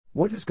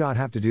What does God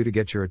have to do to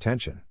get your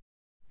attention?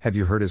 Have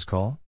you heard His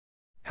call?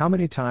 How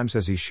many times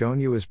has He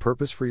shown you His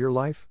purpose for your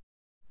life?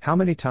 How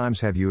many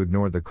times have you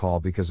ignored the call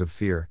because of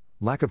fear,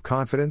 lack of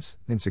confidence,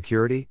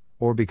 insecurity,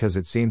 or because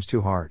it seems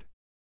too hard?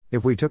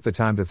 If we took the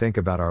time to think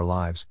about our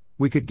lives,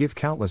 we could give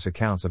countless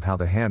accounts of how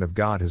the hand of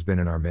God has been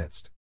in our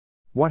midst.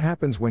 What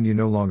happens when you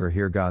no longer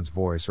hear God's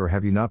voice, or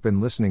have you not been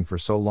listening for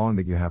so long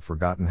that you have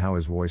forgotten how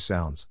His voice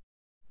sounds?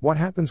 What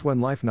happens when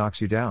life knocks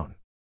you down?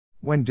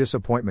 When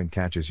disappointment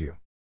catches you?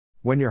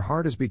 When your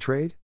heart is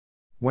betrayed?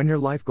 When your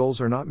life goals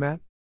are not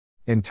met?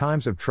 In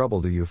times of trouble,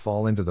 do you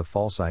fall into the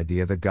false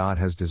idea that God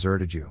has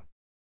deserted you?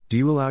 Do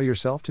you allow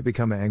yourself to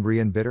become angry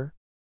and bitter?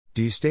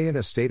 Do you stay in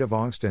a state of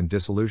angst and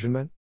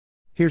disillusionment?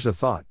 Here's a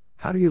thought: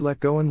 how do you let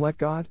go and let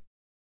God?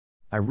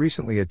 I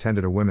recently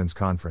attended a women's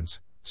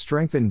conference,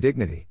 Strength and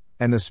Dignity,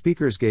 and the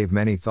speakers gave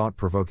many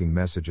thought-provoking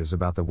messages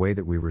about the way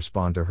that we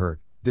respond to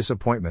hurt,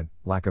 disappointment,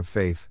 lack of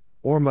faith,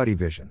 or muddy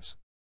visions.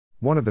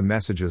 One of the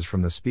messages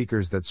from the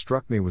speakers that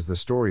struck me was the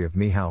story of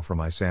Michal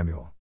from I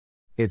Samuel.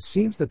 It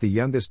seems that the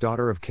youngest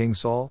daughter of King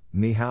Saul,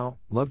 Michal,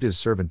 loved his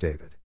servant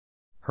David.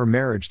 Her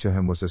marriage to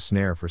him was a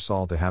snare for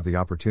Saul to have the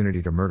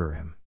opportunity to murder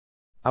him.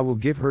 I will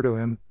give her to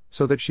him,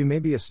 so that she may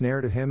be a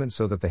snare to him and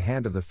so that the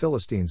hand of the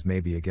Philistines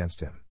may be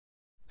against him.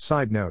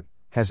 Side note: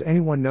 has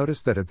anyone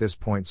noticed that at this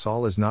point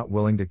Saul is not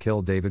willing to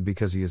kill David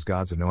because he is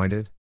God's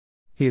anointed?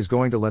 He is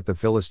going to let the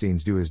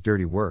Philistines do his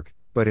dirty work,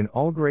 but in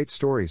all great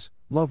stories,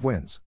 love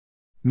wins.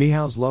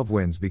 Michal's love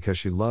wins because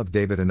she loved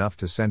David enough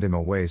to send him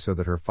away so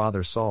that her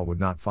father Saul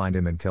would not find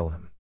him and kill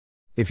him.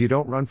 If you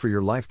don't run for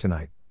your life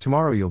tonight,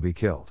 tomorrow you'll be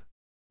killed.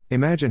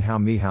 Imagine how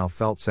Michal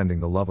felt sending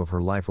the love of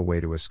her life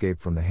away to escape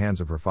from the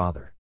hands of her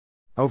father.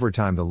 Over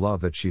time, the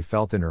love that she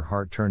felt in her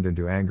heart turned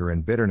into anger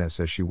and bitterness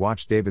as she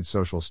watched David's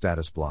social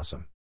status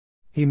blossom.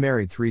 He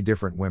married 3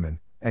 different women,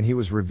 and he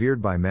was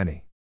revered by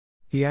many.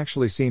 He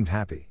actually seemed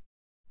happy.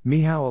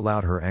 Michal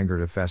allowed her anger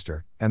to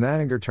fester, and that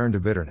anger turned to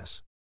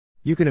bitterness.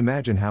 You can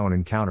imagine how an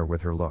encounter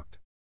with her looked.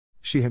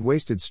 She had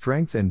wasted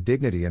strength and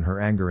dignity in her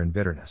anger and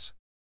bitterness.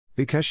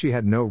 Because she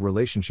had no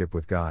relationship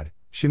with God,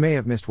 she may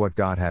have missed what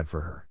God had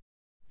for her.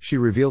 She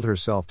revealed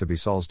herself to be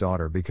Saul's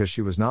daughter because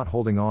she was not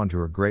holding on to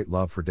her great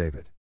love for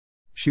David.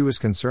 She was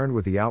concerned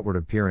with the outward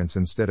appearance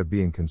instead of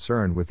being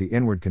concerned with the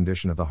inward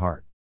condition of the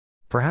heart.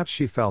 Perhaps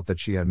she felt that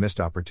she had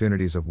missed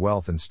opportunities of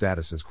wealth and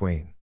status as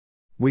queen.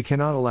 We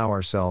cannot allow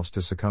ourselves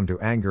to succumb to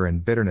anger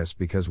and bitterness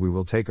because we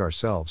will take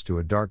ourselves to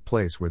a dark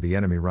place where the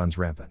enemy runs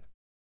rampant.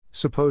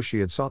 Suppose she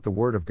had sought the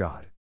word of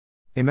God.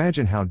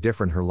 Imagine how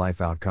different her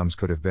life outcomes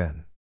could have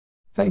been.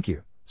 Thank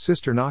you,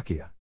 Sister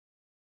Nakia.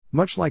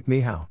 Much like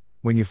Michal,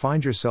 when you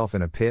find yourself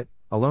in a pit,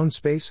 a lone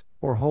space,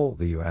 or hole,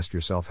 do you ask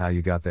yourself how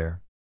you got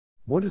there?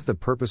 What is the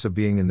purpose of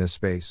being in this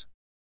space?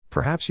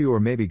 Perhaps you or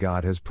maybe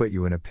God has put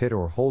you in a pit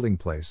or holding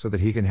place so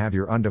that He can have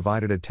your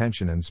undivided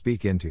attention and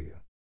speak into you.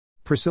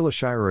 Priscilla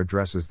Shirer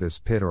addresses this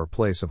pit or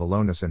place of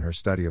aloneness in her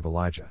study of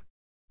Elijah.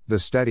 The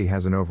study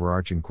has an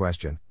overarching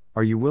question: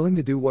 are you willing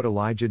to do what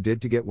Elijah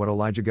did to get what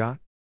Elijah got?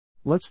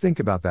 Let's think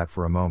about that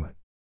for a moment.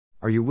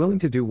 Are you willing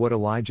to do what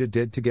Elijah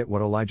did to get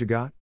what Elijah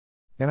got?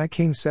 In 1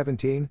 Kings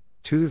 17,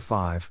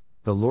 2-5,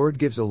 the Lord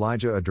gives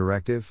Elijah a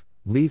directive: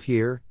 leave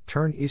here,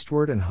 turn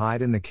eastward and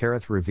hide in the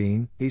Kerith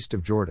ravine, east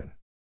of Jordan.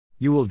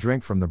 You will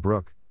drink from the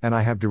brook, and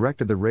I have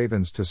directed the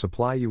ravens to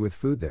supply you with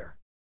food there.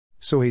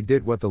 So he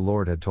did what the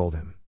Lord had told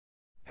him.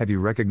 Have you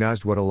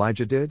recognized what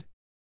Elijah did?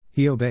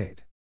 He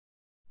obeyed.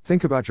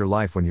 Think about your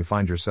life when you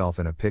find yourself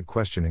in a pit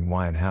questioning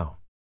why and how.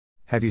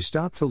 Have you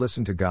stopped to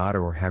listen to God,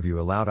 or have you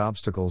allowed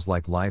obstacles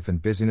like life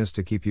and busyness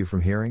to keep you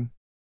from hearing?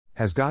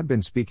 Has God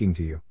been speaking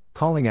to you,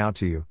 calling out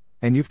to you,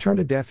 and you've turned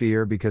a deaf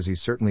ear because He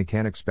certainly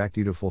can't expect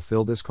you to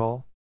fulfill this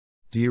call?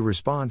 Do you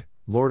respond,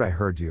 Lord, I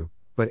heard you,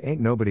 but ain't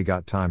nobody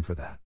got time for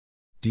that?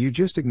 Do you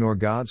just ignore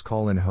God's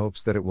call in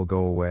hopes that it will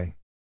go away?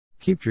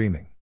 Keep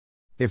dreaming.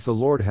 If the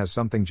Lord has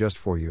something just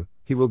for you,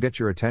 He will get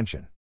your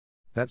attention.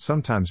 That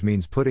sometimes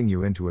means putting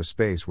you into a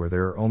space where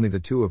there are only the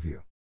two of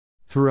you.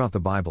 Throughout the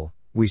Bible,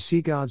 we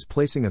see God's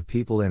placing of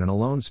people in an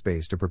alone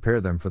space to prepare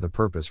them for the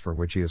purpose for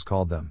which He has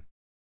called them.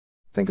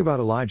 Think about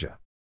Elijah.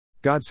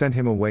 God sent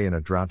him away in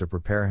a drought to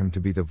prepare him to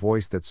be the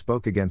voice that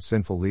spoke against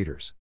sinful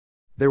leaders.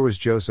 There was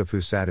Joseph,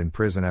 who sat in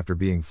prison after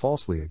being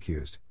falsely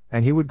accused,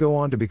 and he would go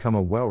on to become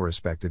a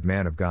well-respected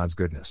man of God's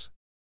goodness.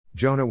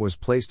 Jonah was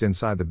placed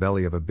inside the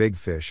belly of a big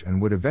fish and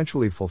would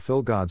eventually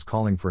fulfill God's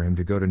calling for him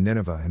to go to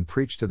Nineveh and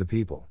preach to the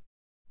people.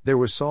 There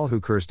was Saul,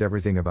 who cursed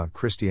everything about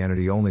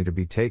Christianity only to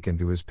be taken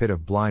to his pit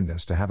of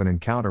blindness to have an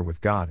encounter with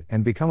God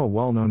and become a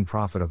well-known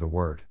prophet of the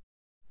Word.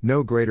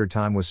 No greater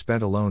time was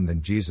spent alone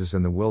than Jesus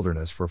in the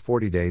wilderness for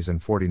 40 days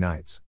and 40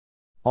 nights.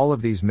 All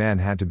of these men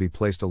had to be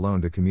placed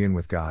alone to commune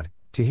with God,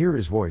 to hear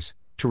His voice,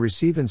 to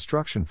receive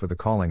instruction for the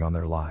calling on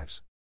their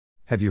lives.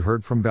 Have you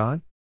heard from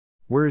God?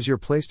 Where is your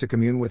place to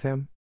commune with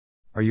Him?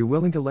 Are you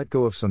willing to let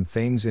go of some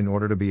things in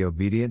order to be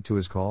obedient to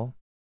His call?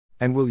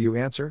 And will you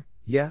answer,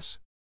 yes?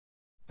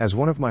 As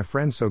one of my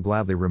friends so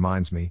gladly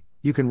reminds me,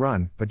 you can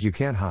run, but you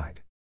can't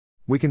hide.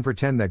 We can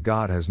pretend that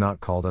God has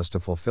not called us to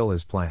fulfill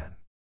His plan.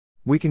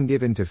 We can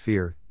give in to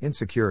fear,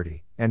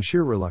 insecurity, and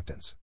sheer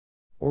reluctance.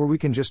 Or we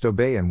can just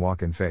obey and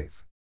walk in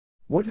faith.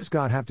 What does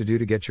God have to do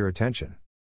to get your attention?